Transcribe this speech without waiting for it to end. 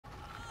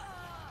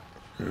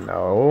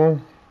No.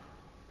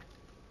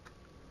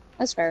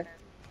 That's fair.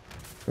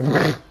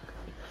 Yeah,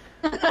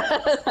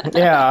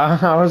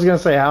 I was gonna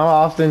say, how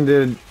often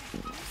did...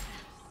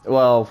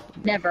 Well,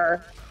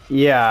 Never.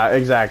 yeah,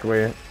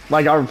 exactly.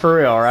 Like, for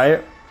real,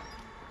 right?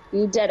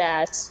 You dead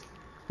ass.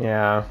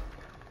 Yeah.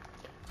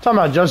 Talking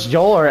about just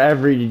Joel or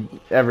every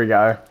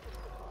guy?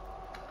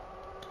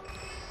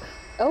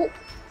 Oh.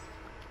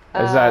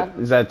 Is that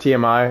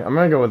TMI? I'm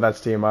gonna go with that's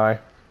TMI.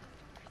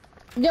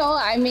 No,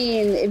 I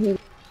mean, if you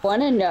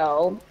want to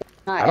know,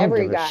 not I don't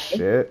every give a guy.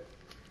 shit.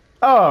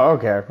 Oh,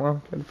 okay.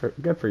 Well,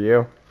 good for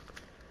you.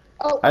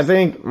 Oh, I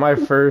think my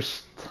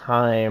first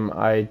time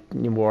I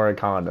wore a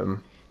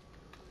condom.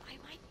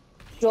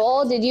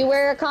 Joel, did you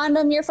wear a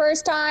condom your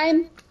first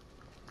time?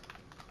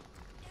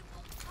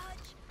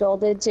 Joel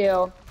did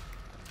too.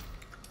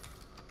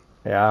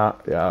 Yeah,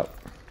 yeah.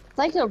 It's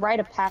like a rite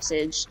of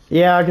passage.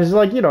 Yeah, because,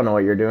 like, you don't know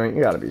what you're doing.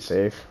 You gotta be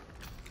safe.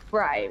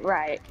 Right,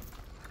 right.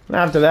 And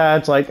after that,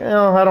 it's like,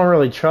 I don't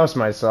really trust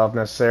myself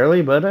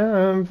necessarily, but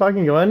I'm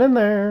fucking going in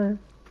there.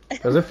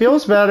 Because it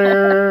feels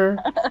better.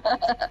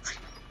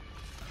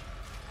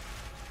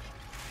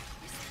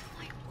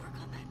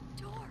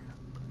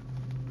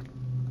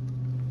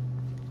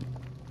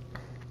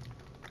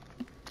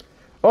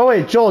 Oh,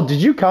 wait, Joel,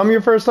 did you come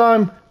your first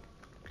time?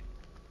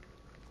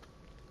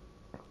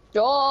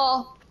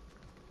 Joel,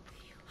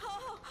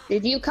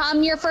 did you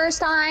come your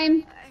first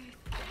time?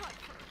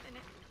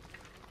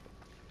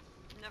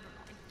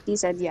 He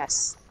said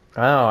yes.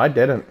 Oh, I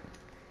didn't.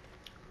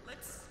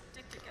 Let's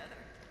stick together.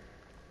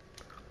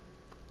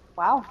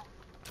 Wow.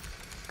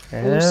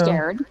 Were you Yeah.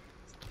 scared?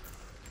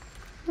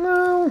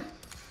 No.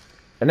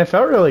 And it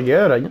felt really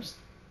good. I just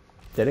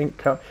didn't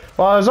come.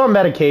 Well, I was on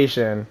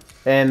medication,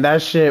 and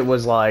that shit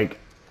was like,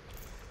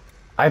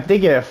 I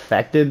think it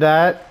affected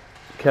that,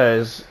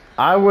 because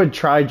I would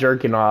try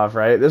jerking off,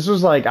 right? This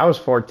was like, I was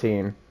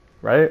 14,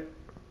 right?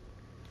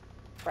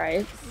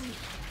 Right.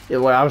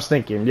 Well, I was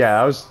thinking,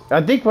 yeah,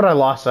 I think when I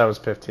lost, I was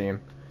 15.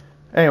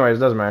 Anyways,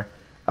 doesn't matter.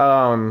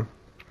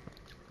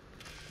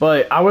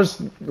 But I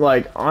was,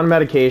 like, on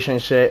medication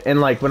and shit,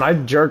 and, like, when I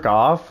jerk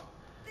off,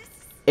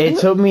 it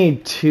took me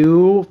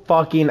 2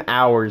 fucking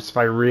hours if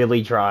I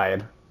really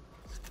tried.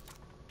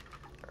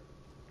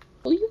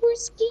 Well, you were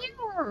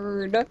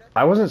scared.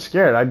 I wasn't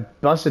scared. I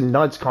busted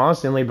nuts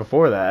constantly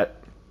before that.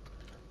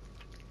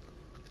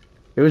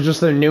 It was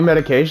just the new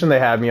medication they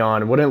had me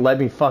on. It wouldn't let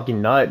me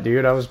fucking nut,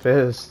 dude. I was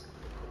pissed.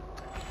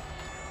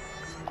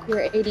 Your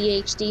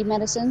ADHD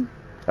medicine?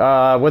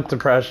 With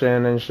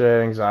depression and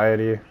shit,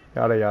 anxiety,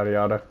 yada yada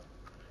yada.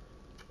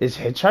 Is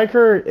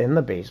Hitchhiker in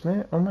the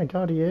basement? Oh my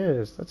god, he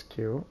is. That's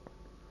cute.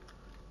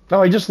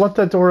 Oh, he just left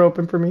that door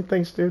open for me.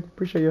 Thanks, dude.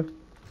 Appreciate you.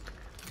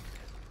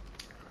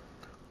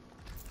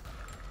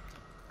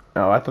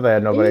 Oh, I thought they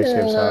had no base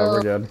escape, so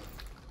we're good.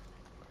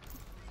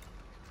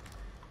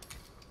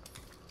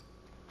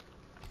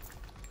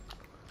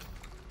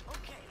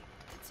 Okay,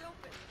 it's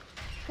open.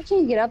 I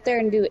can't get up there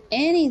and do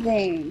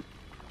anything.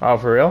 Oh,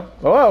 for real?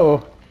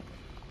 Whoa!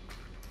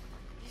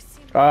 You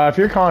seem If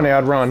you're Connie,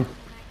 I'd run. I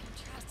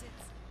can trust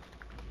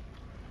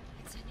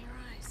it's in your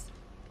eyes.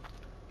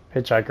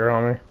 Hitchhiker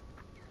on me.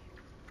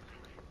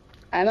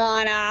 I'm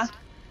Anna.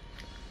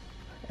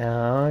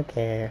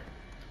 Okay.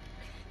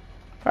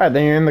 Alright,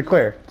 then you're in the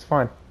clear. It's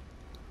fine.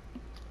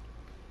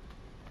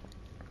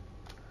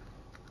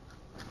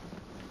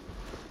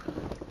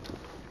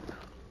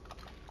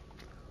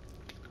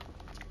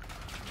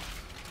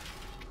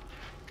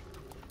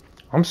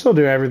 I'm still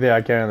doing everything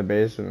I can in the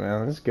basement,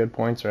 man. There's good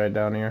points right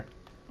down here.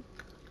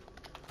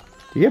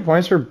 Do you get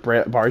points for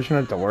barging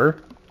a door?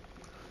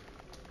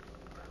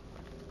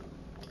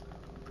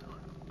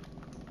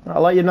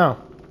 I'll let you know.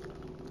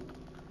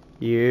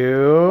 I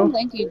You don't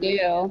think you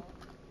do.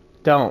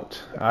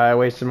 don't. I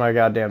wasted my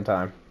goddamn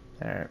time.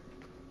 Alright.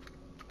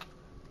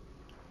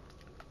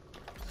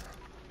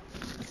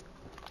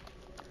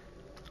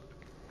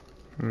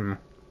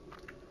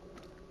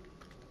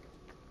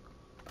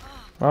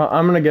 Well,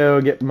 I'm gonna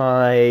go get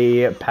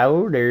my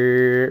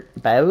powder.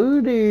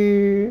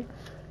 Powder.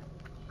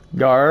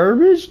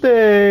 Garbage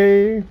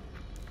day.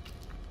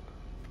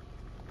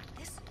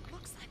 This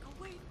looks like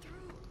a way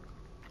through.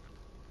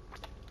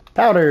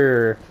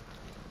 Powder.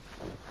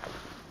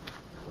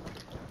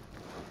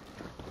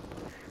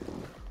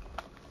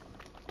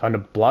 Time to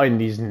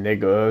blind these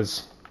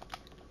niggas.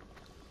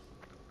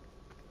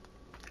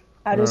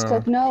 How does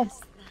Cook know?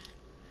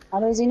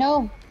 How does he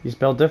know? He's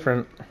built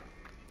different.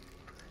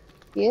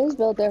 He is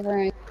built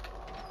different.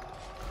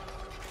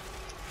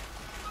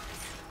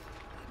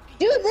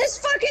 Dude, this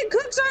fucking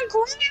Cook's on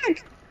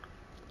crack!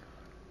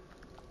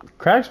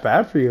 Crack's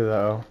bad for you,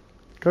 though.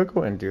 Cook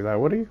wouldn't do that,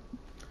 would he?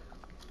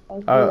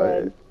 Oh,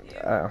 good.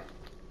 Uh,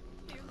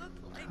 You look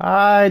like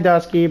Hi,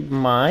 Dusky.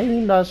 My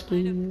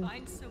Dusky. to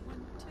find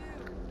someone too.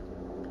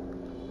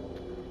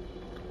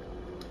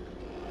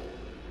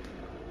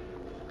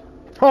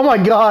 Oh my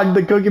god,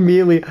 the cook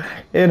immediately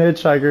in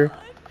Hitchhiker.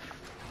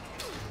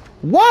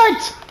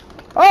 What?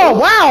 Oh,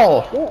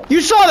 wow!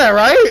 You saw that,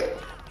 right?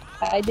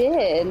 I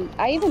did.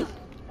 I even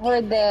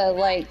heard the,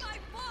 like,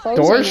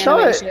 closing Door shut?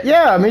 animation.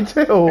 Yeah, me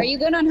too. Are you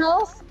good on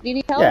health? Do you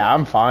need help? Yeah,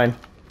 I'm fine.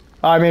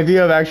 I mean, if you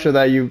have extra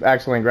that you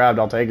accidentally grabbed,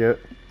 I'll take it.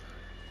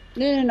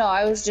 No.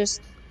 I was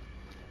just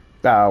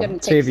Oh,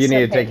 gonna see take if you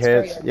need some to take hits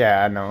for hits. you.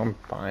 Yeah, no, I'm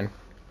fine.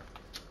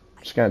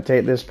 Just gonna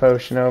take this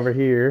potion over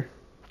here.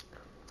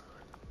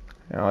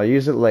 And I'll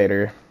use it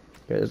later.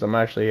 Because I'm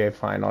actually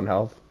fine on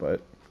health,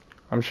 but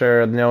I'm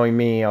sure knowing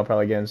me, I'll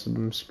probably get in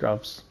some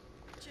scruffs.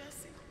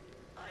 Jesse,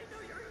 I know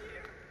you're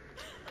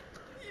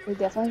here. We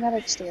definitely got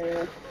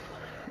exterior.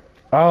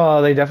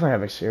 Oh, they definitely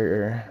have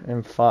exterior.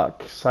 And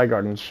fuck, side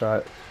garden's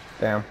shut.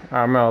 Damn.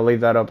 I'm gonna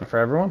leave that open for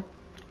everyone.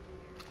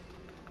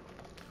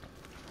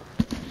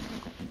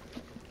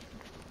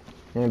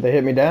 And if they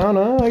hit me down,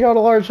 I got a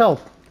large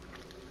health.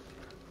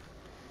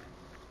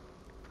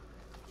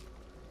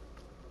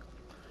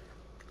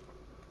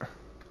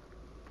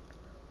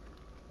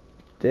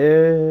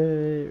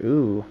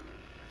 Ooh.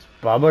 Is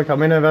Bubba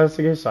coming to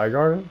investigate side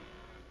garden?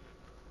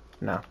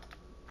 No.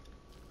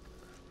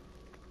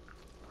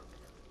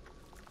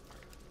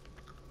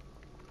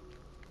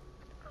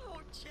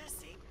 Oh,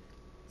 Jesse,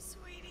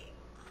 sweetie,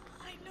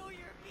 I know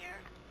you're here.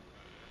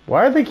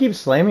 Why do they keep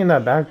slamming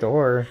that back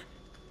door?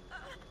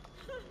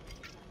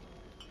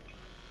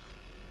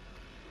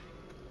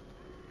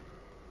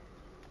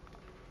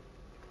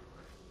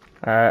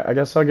 Alright, I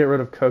guess I'll get rid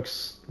of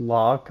Cook's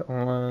lock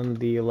on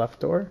the left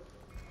door.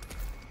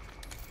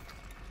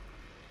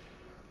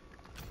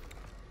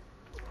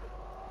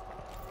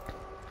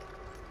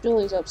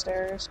 Julie's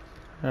upstairs.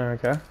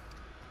 Okay.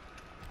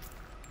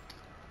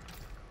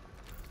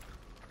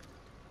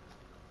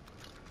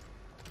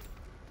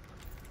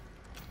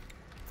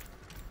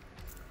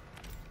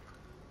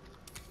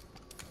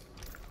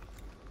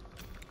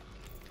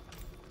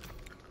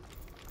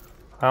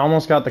 I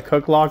almost got the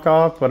Cook lock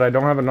off, but I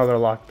don't have another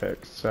lock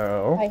pick,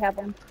 so... I have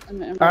one.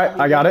 Alright,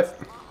 I got it.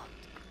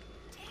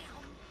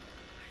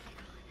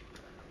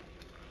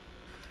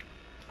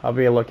 I'll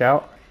be a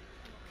lookout.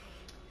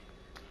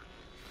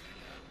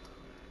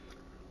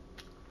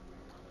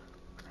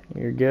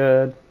 You're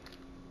good.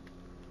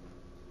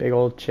 Big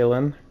old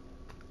chillin'.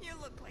 You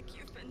look like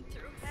you've been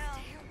through hell.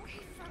 Stay away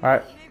from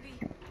Alright. me.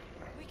 Maybe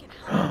we can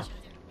help each other.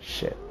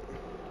 Shit.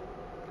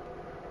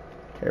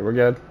 Okay, we're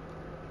good.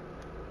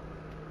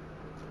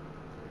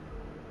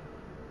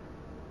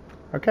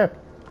 Okay.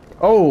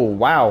 Oh,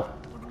 wow.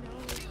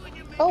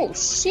 Oh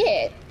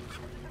shit!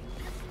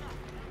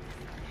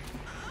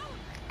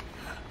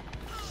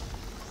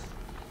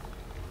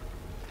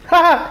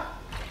 Ha!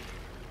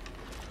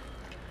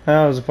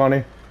 That was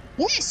funny.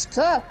 This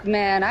Cook,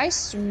 man, I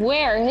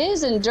swear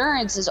his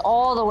endurance is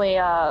all the way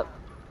up.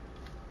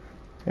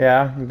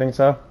 Yeah, you think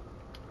so?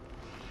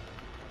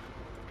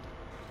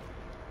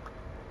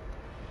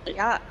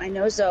 Yeah, I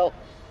know so.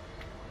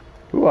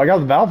 Ooh, I got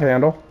the valve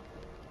handle.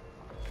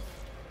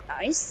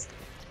 Nice.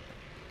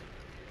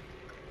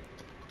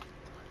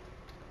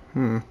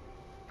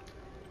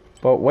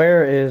 But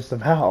where is the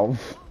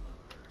valve?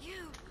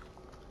 You.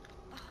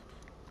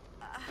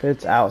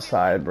 It's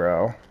outside,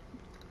 bro.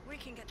 We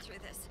can get through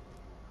this.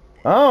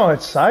 Oh,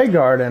 it's side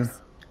garden.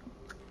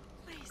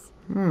 Please.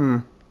 Hmm.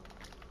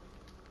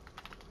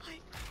 I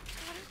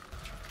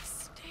gotta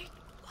stay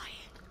quiet.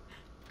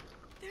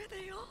 There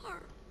they are.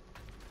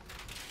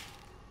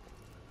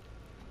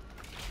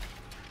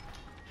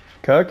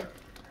 Cook,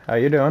 how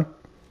you doing?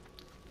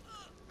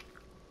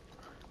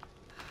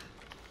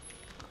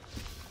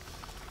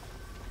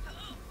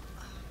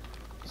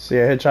 See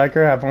a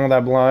hitchhiker? Have fun with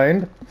that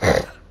blind.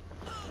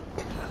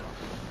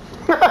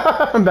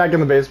 I'm back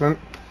in the basement.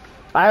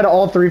 I had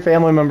all 3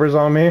 family members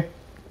on me.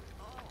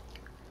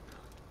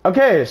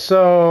 Okay,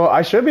 so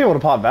I should be able to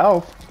pop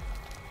valve.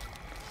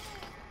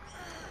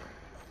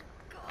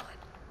 God,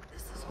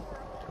 this is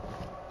horrible.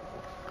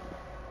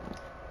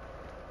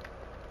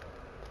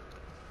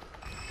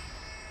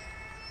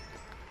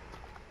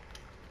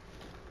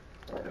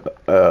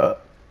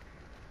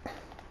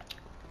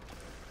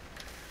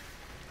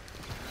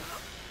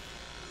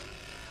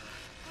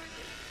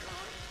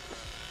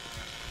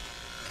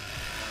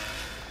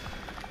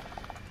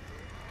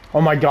 Oh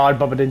my god,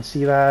 Bubba didn't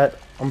see that.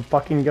 I'm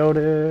fucking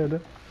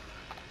goated.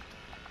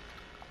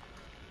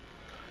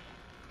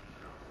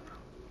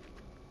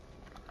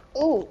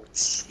 Oh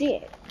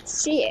shit!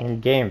 Shit! In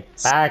game.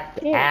 Back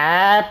Shit.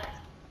 up.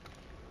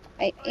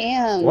 I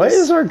am. What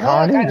is Look,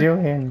 Arcani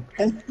doing?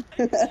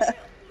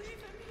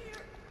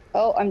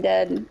 Oh, I'm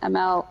dead. I'm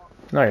out.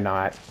 No, you're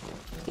not.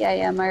 Yeah, I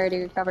am. I already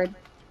recovered.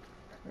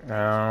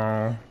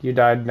 No, you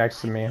died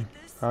next to me.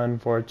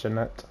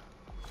 Unfortunate.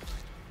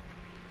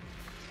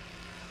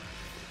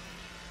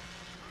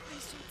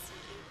 Please don't see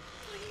me.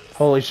 Please.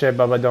 Holy shit,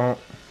 Bubba, don't.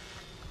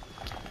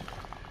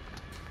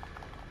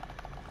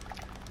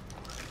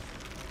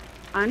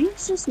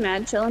 Ani's just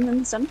mad chilling in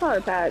the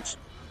sunflower patch.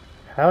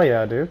 Hell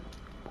yeah, dude.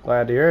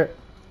 Glad to hear it.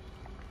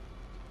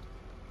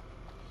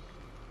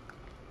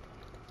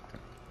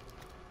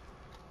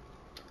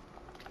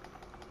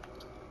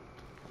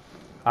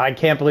 I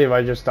can't believe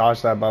I just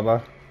dodged that,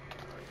 Bubba.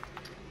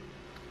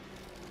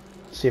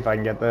 See if I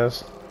can get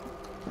this.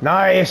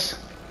 Nice!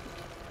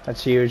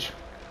 That's huge.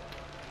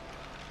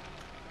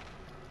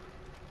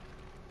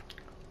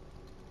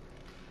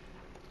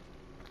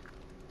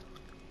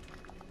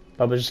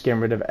 was just getting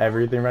rid of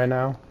everything right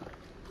now.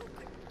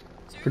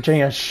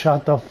 Virginia,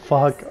 shut the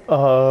fuck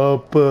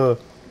up.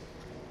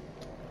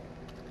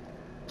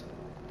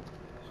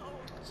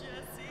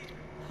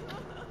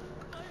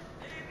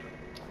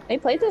 They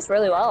played this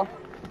really well.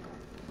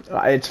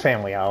 It's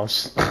family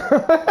house.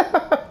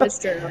 That's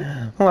true.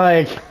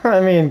 Like, I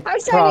mean, I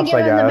was trying to props, give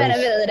him the guess.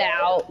 benefit of the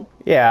doubt.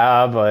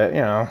 Yeah, but,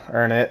 you know,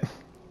 earn it.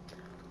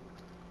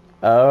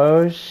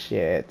 Oh,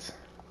 shit.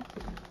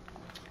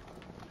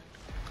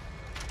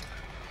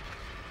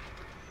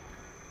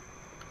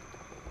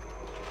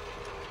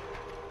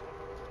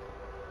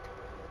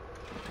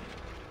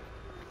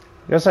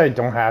 Guess I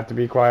don't have to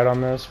be quiet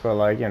on this, but,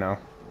 like, you know.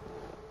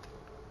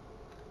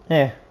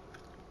 Eh.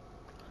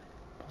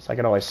 Plus, I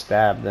could always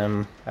stab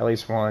them at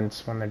least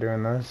once when they're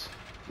doing this.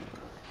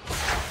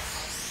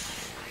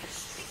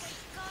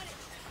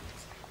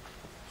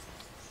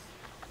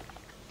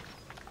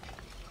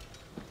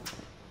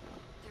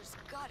 There's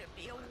gotta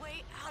be a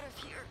way out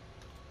of here.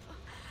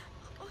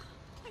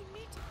 I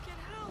need to get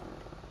help.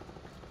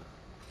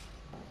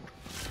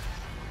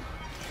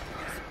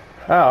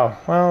 Oh,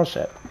 well,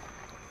 shit.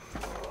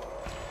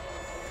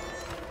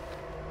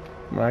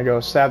 I'm gonna go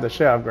stab the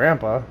shit out of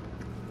Grandpa.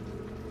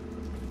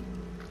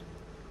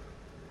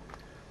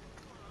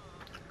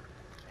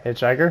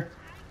 Hitchhiker?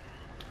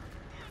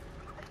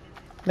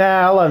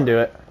 Nah, I'll let him do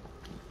it.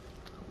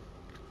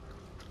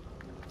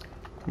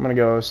 I'm gonna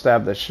go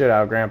stab the shit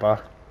out of Grandpa.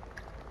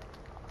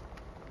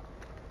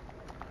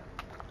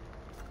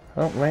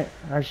 Oh, wait.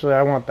 Actually,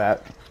 I want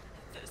that.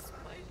 This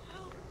might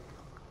help.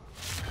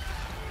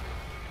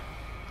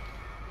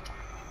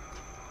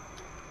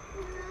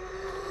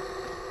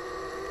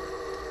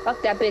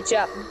 Fuck that bitch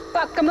up.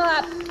 Fuck him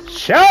up.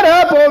 Shut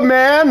up, old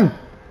man!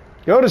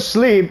 Go to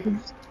sleep.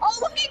 Oh,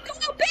 look,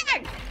 go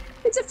back.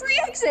 It's a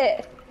free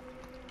exit.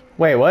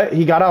 Wait, what?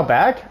 He got out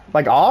back?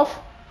 Like, off?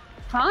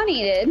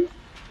 Connie did.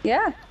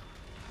 Yeah.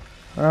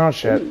 Oh,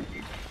 shit.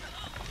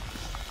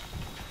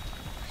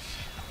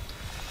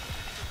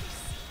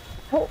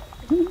 Oh.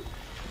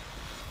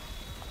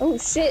 Oh,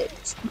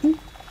 shit.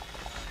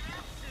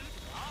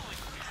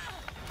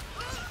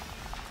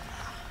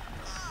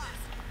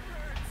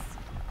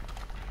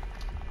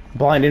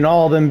 Blinding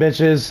all them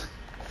bitches.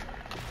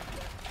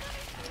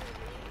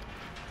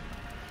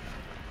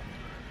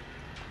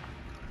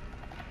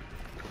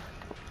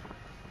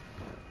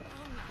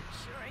 I'm not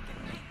sure I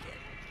can make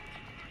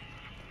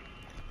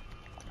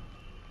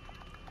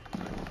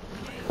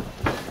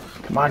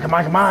it. Come on, come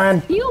on, come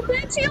on! Heal,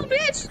 bitch, heal,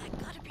 bitch. I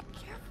gotta be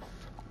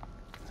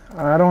careful.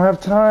 I don't have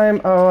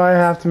time. Oh, I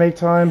have to make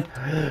time.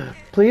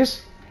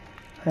 Please?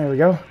 There we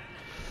go.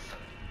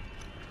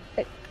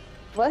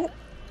 What?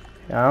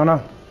 I don't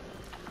know.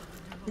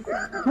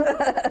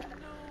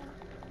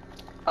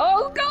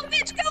 Oh, go,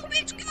 bitch, go,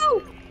 bitch,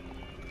 go.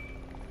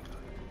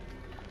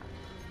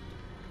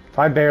 If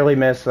I barely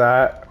miss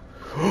that.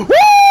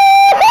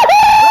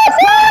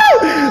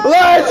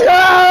 Let's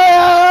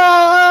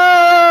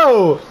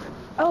go!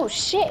 Oh,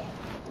 shit.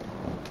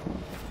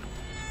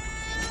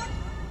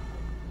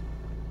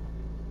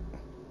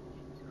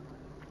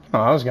 Oh,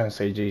 I was gonna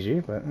say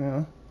GG, but you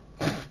know.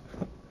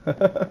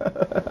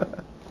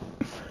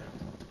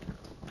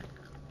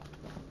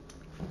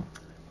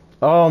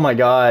 Oh my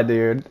god,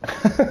 dude.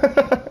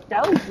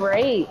 That was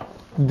great.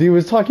 Dude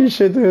was talking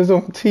shit to his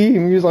own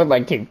team. He was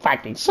like team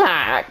fucking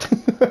sucked.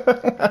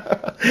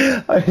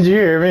 Did you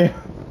hear me?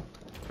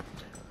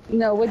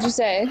 No, what'd you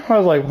say? I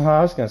was like, well,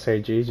 I was gonna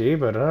say GG,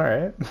 but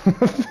alright.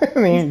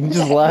 And he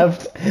just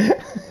left.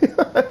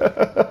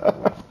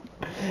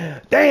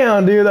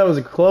 Damn, dude, that was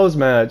a close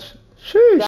match. Sheesh.